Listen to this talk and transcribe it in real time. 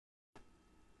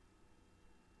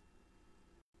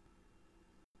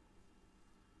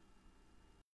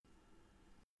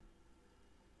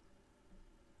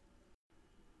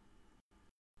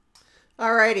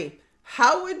Alrighty.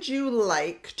 How would you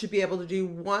like to be able to do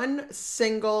one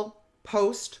single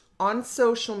post on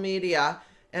social media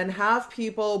and have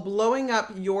people blowing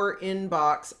up your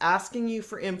inbox asking you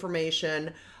for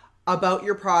information about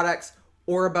your products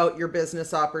or about your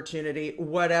business opportunity,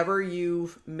 whatever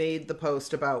you've made the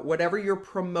post about, whatever you're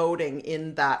promoting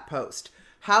in that post?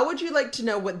 How would you like to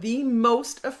know what the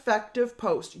most effective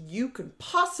post you could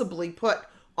possibly put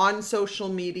on social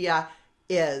media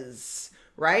is?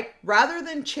 Right? Rather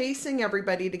than chasing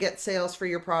everybody to get sales for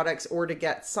your products or to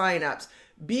get signups,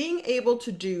 being able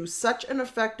to do such an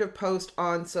effective post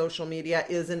on social media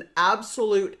is an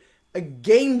absolute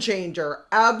game changer,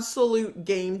 absolute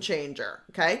game changer.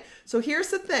 Okay. So here's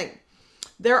the thing.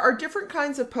 There are different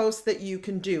kinds of posts that you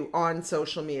can do on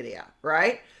social media,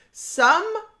 right?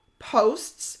 Some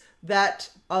posts that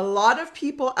a lot of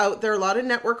people out there, a lot of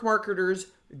network marketers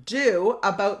do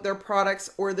about their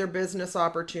products or their business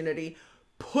opportunity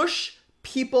push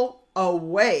people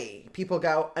away. People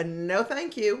go, no,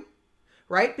 thank you,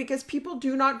 right? Because people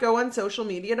do not go on social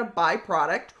media to buy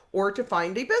product or to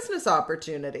find a business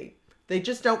opportunity. They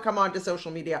just don't come onto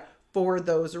social media for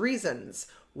those reasons.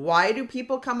 Why do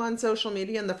people come on social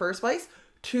media in the first place?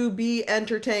 To be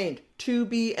entertained, to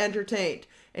be entertained.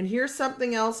 And here's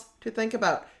something else to think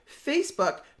about.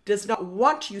 Facebook does not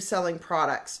want you selling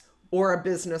products or a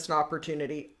business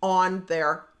opportunity on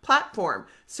their platform.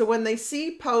 So when they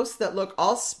see posts that look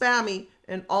all spammy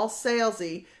and all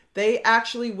salesy, they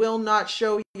actually will not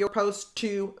show your post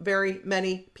to very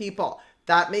many people.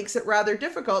 That makes it rather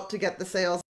difficult to get the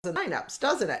sales and signups,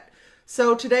 doesn't it?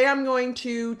 So today I'm going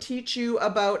to teach you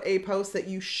about a post that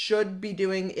you should be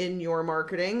doing in your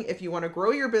marketing if you want to grow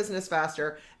your business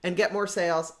faster and get more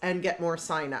sales and get more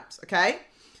signups. Okay?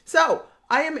 So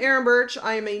I am Erin Birch.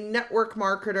 I am a network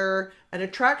marketer, an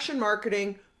attraction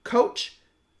marketing coach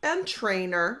and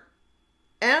trainer,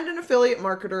 and an affiliate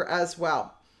marketer as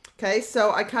well. Okay,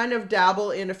 so I kind of dabble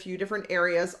in a few different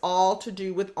areas, all to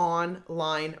do with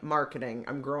online marketing.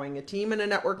 I'm growing a team in a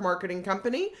network marketing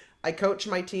company. I coach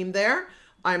my team there.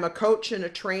 I'm a coach and a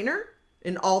trainer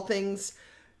in all things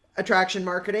attraction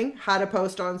marketing, how to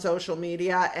post on social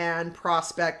media and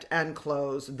prospect and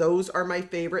close. Those are my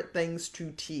favorite things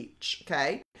to teach.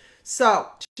 Okay, so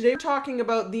today we're talking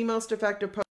about the most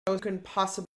effective post you can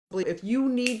possibly, if you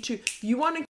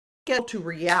want to get to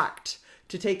react,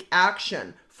 to take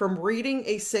action from reading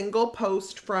a single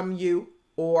post from you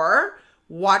or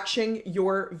watching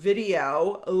your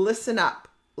video. Listen up,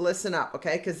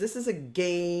 okay? Because this is a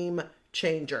game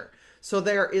changer. So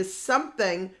there is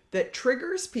something that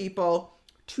triggers people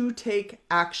to take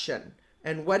action.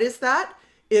 And what is that?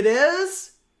 It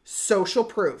is social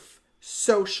proof.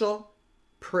 Social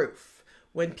proof.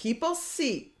 When people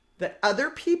see that other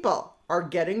people are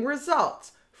getting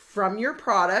results from your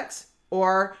products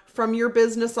or from your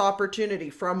business opportunity,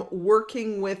 from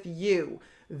working with you,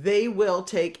 they will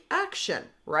take action,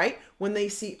 right? When they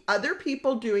see other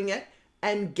people doing it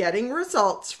and getting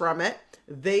results from it,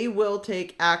 they will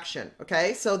take action.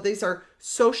 Okay, so these are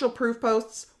social proof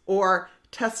posts or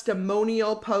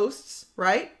testimonial posts,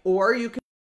 right? Or you can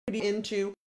be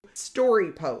into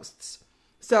story posts.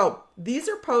 So these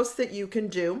are posts that you can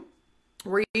do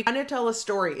where you kind of tell a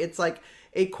story. It's like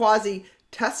a quasi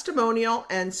testimonial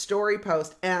and story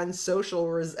post and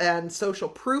social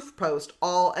proof post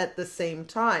all at the same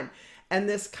time. And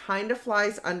this kind of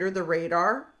flies under the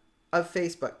radar of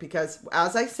Facebook because,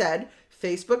 as I said,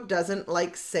 Facebook doesn't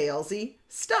like salesy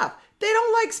stuff. They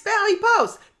don't like spammy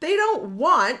posts. They don't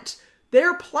want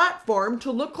their platform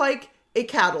to look like a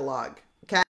catalog.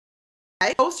 Okay?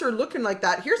 Posts are looking like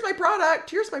that. Here's my product.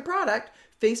 Here's my product.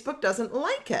 Facebook doesn't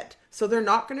like it. So they're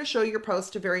not going to show your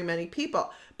post to very many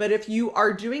people. But if you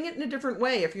are doing it in a different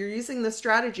way, if you're using the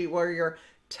strategy where you're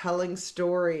telling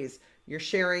stories, you're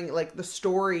sharing like the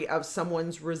story of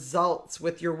someone's results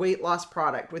with your weight loss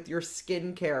product, with your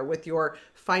skincare, with your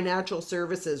financial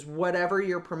services, whatever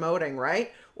you're promoting,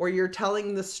 right? Or you're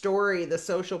telling the story, the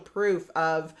social proof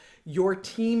of your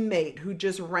teammate who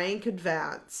just rank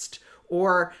advanced,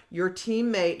 or your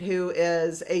teammate who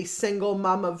is a single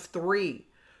mom of 3,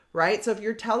 right? So if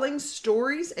you're telling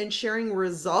stories and sharing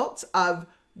results of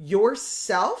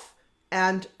yourself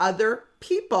and other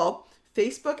people,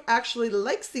 Facebook actually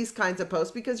likes these kinds of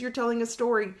posts because you're telling a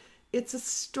story. It's a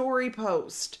story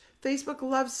post. Facebook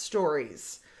loves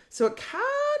stories. So it kind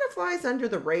of flies under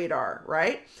the radar,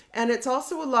 right? And it's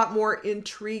also a lot more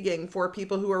intriguing for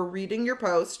people who are reading your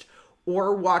post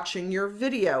or watching your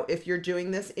video if you're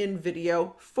doing this in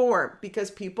video form,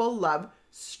 because people love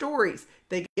stories.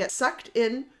 They get sucked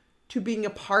in to being a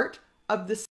part of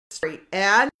the story.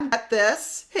 And at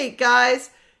this, hey guys,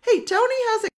 hey, Tony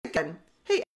has it again.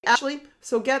 Hey, Actually,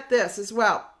 so get this as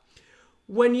well.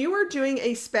 When you are doing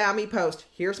a spammy post,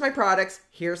 here's my products,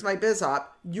 here's my biz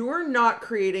op, you're not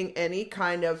creating any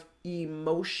kind of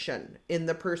emotion in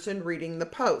the person reading the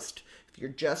post. If you're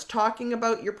just talking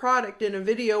about your product in a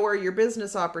video or your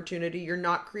business opportunity, you're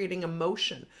not creating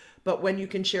emotion. But when you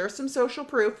can share some social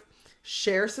proof,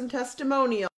 share some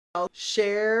testimonials,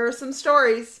 share some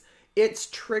stories, it's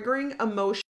triggering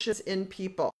emotions in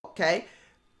people, okay?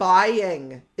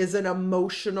 Buying is an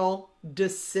emotional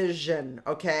decision,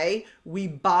 okay? We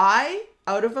buy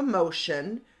out of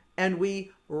emotion and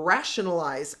we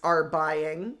rationalize our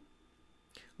buying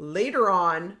later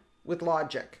on with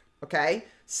logic, okay?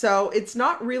 So it's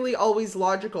not really always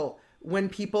logical when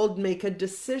people make a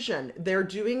decision. They're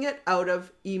doing it out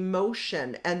of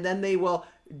emotion, and then they will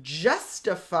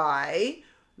justify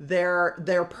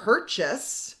their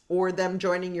purchase or them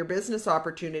joining your business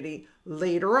opportunity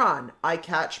later on. I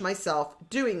catch myself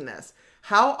doing this.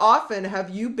 How often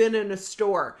have you been in a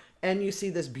store and you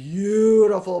see this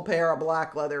beautiful pair of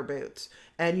black leather boots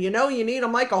and you know you need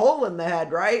them like a hole in the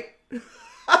head, right?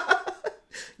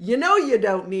 You know you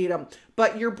don't need them,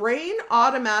 but your brain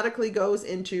automatically goes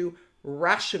into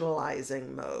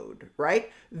rationalizing mode,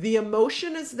 right? The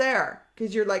emotion is there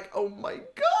because you're like, oh my God,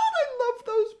 I love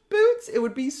those boots. It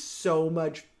would be so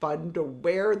much fun to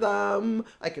wear them.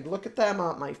 I could look at them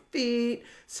on my feet.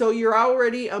 So you're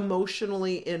already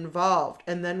emotionally involved.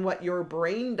 And then what your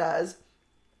brain does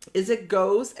is it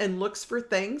goes and looks for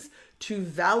things to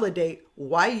validate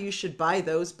why you should buy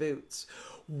those boots.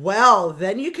 Well,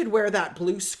 then you could wear that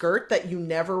blue skirt that you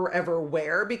never ever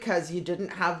wear because you didn't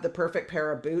have the perfect pair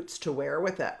of boots to wear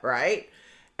with it, right?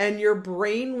 And your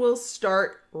brain will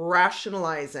start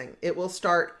rationalizing. It will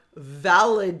start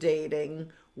validating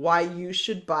why you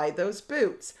should buy those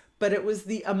boots. But it was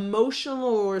the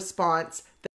emotional response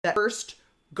that first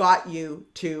got you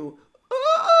to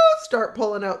start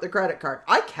pulling out the credit card.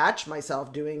 I catch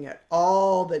myself doing it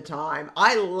all the time.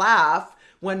 I laugh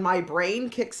when my brain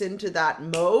kicks into that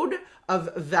mode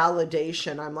of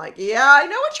validation. I'm like, yeah, I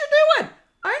know what you're doing.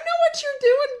 I know what you're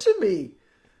doing to me,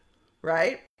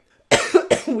 right?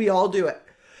 We all do it.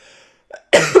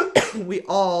 We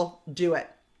all do it.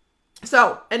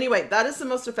 So anyway, that is the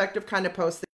most effective kind of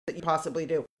post that you possibly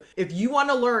do. If you want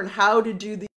to learn how to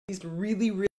do these really,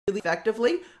 really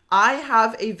effectively, I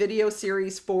have a video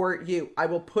series for you. I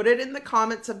will put it in the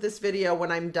comments of this video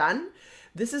when I'm done.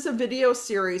 This is a video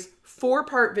series,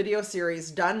 4-part video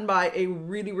series done by a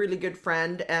really, really good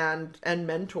friend and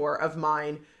mentor of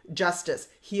mine, Justice.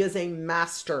 He is a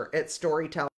master at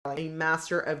storytelling, a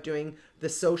master of doing the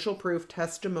social proof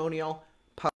testimonial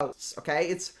posts, okay?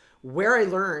 It's where I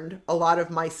learned a lot of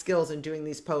my skills in doing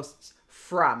these posts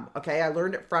from, okay? I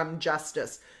learned it from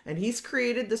Justice, and he's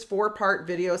created this 4-part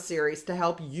video series to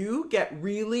help you get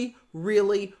really,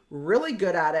 really, really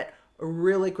good at it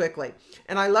really quickly.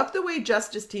 And I love the way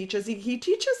Justice teaches. He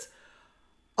teaches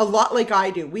a lot like I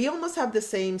do. We almost have the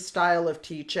same style of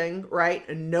teaching, right?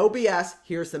 No BS.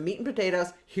 Here's the meat and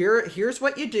potatoes. Here's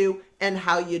what you do and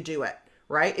how you do it,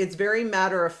 right? It's very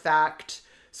matter of fact.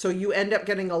 So you end up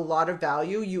getting a lot of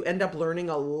value. You end up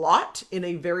learning a lot in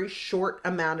a very short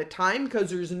amount of time because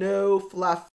there's no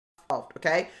fluff involved,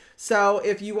 okay? So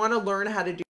if you want to learn how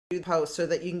to do post so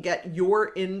that you can get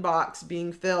your inbox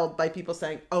being filled by people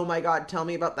saying, oh my God, tell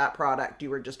me about that product you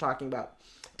were just talking about.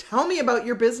 Tell me about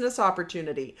your business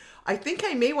opportunity. I think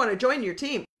I may want to join your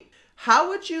team. How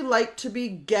would you like to be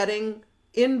getting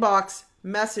inbox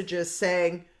messages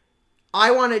saying,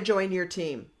 I want to join your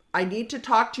team. I need to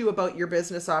talk to you about your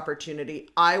business opportunity.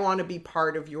 I want to be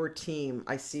part of your team.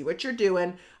 I see what you're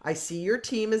doing. I see your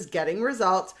team is getting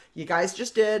results. You guys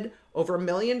just did over $1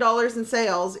 million in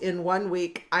sales in 1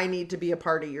 week. I need to be a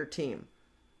part of your team,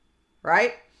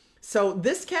 right? So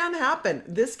this can happen.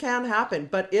 This can happen,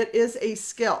 but it is a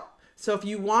skill. So if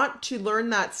you want to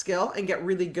learn that skill and get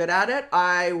really good at it,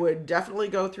 I would definitely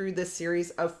go through this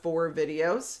series of 4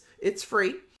 videos. It's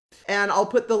free. And I'll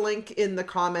put the link in the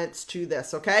comments to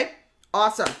this, okay?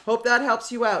 Awesome. Hope that helps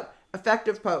you out.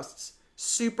 Effective posts.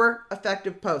 Super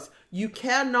effective posts. You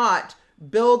cannot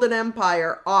build an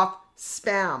empire off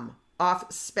spam, off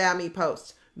spammy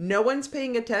posts. No one's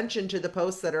paying attention to the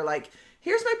posts that are like,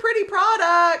 here's my pretty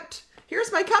product.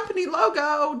 Here's my company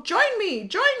logo. Join me.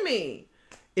 Join me.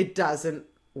 It doesn't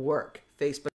work.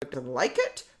 Facebook doesn't like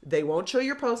it. They won't show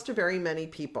your post to very many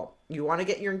people. You want to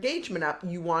get your engagement up.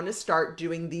 You want to start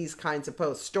doing these kinds of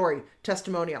posts. Story,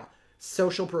 testimonial,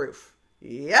 social proof.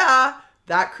 Yeah,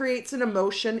 that creates an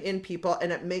emotion in people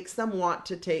and it makes them want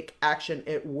to take action.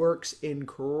 It works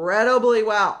incredibly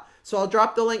well. So I'll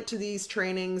drop the link to these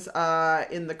trainings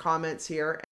in the comments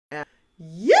here. And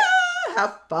yeah,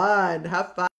 Have fun.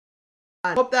 Have fun.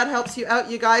 Hope that helps you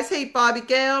out, you guys. Hey, Bobby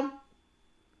Gale.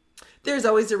 There's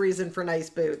always a reason for nice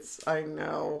boots. I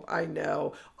know. I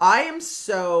know. I am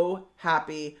so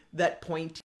happy that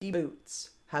pointy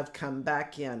boots have come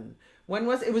back in. When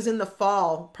was it? It was in the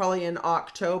fall, probably in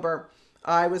October.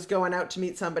 I was going out to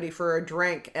meet somebody for a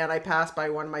drink and I passed by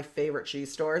one of my favorite shoe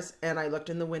stores and I looked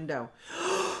in the window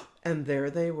and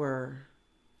there they were.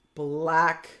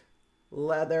 Black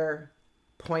leather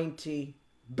pointy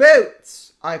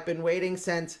boots. I've been waiting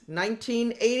since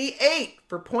 1988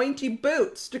 for pointy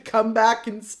boots to come back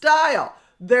in style.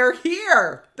 They're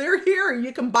here. They're here.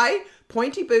 You can buy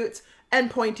pointy boots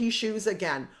and pointy shoes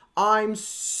again. I'm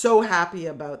so happy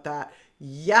about that.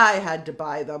 Yeah, I had to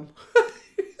buy them.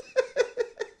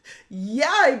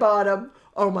 Yeah, I bought them.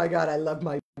 Oh my God, I love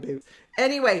my boots.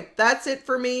 Anyway, that's it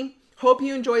for me. Hope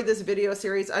you enjoyed this video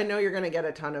series. I know you're going to get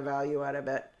a ton of value out of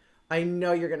it. I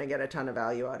know you're going to get a ton of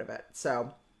value out of it.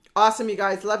 So awesome, you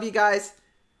guys. Love you guys.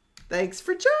 Thanks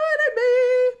for joining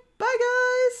me. Bye, guys.